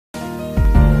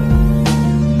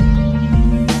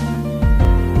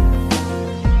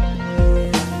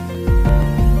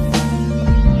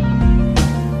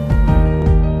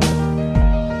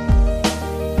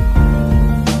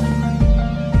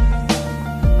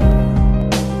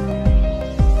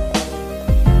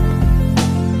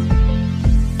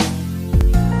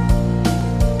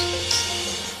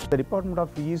Department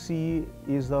of ECE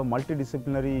is the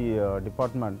multidisciplinary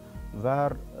department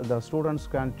where the students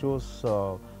can choose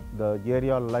the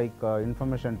area like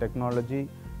information technology,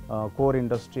 core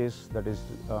industries, that is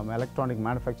electronic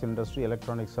manufacturing industry,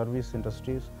 electronic service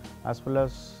industries, as well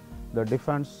as the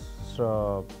defense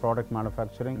product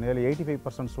manufacturing. Nearly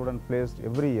 85% students placed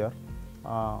every year.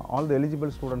 All the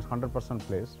eligible students 100%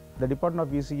 placed. The Department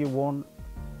of ECE won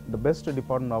the best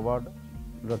department award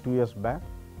 2 years back,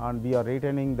 and we are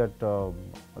retaining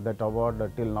that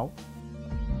award till now.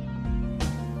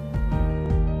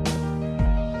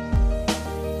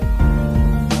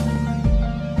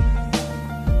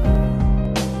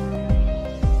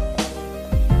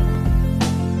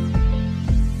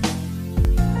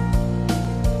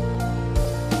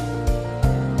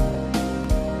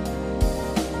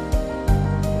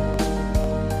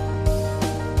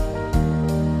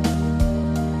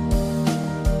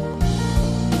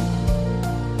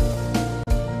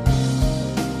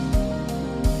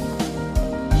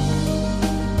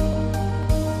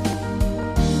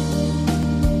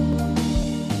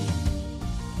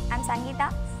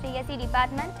 CSE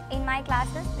department. In my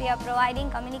classes, we are providing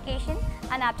communication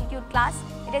and aptitude class.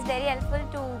 It is very helpful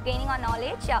to gaining our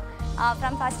knowledge.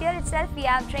 From first year itself, we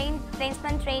have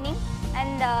placement training,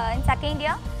 and in second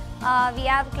year, we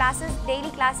have classes, daily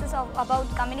classes about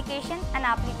communication and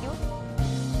aptitude.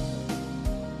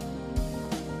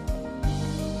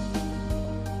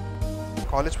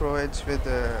 College provides with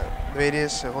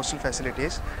various hostel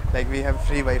facilities, like we have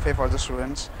free Wi-Fi for the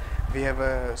students, we have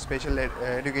a special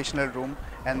educational room,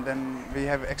 and then we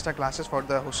have extra classes for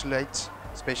the hostelites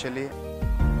specially.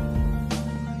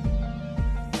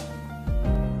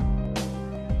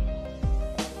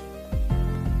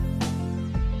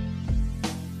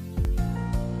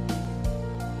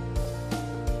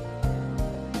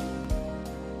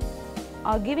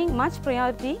 Are giving much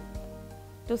priority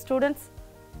to students'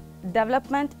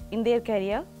 development in their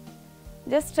career.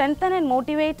 Just strengthen and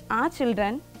motivate our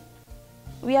children.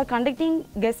 We are conducting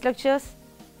guest lectures,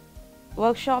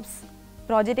 workshops,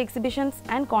 project exhibitions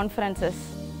and conferences.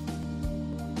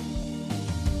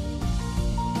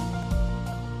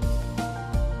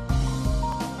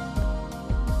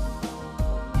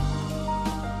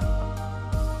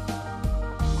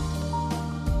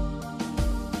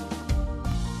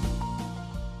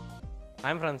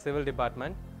 I am from Civil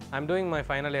Department. I am doing my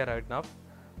final year right now.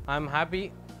 I am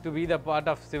happy to be the part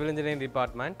of Civil Engineering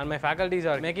Department, and my faculties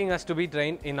are making us to be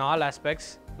trained in all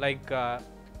aspects, like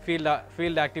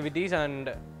field activities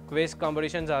and quiz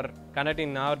competitions are conducted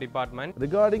in our department.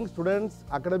 Regarding students'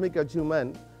 academic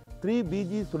achievement, 3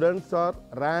 BG students are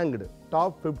ranked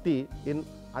top 50 in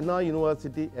Anna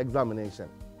University examination.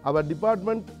 Our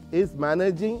department is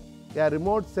managing a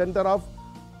remote center of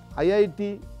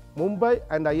IIT Mumbai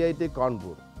and IIT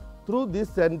Kanpur. Through this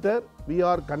center, we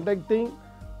are conducting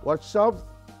workshops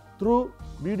through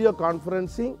video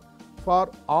conferencing for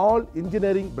all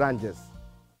engineering branches.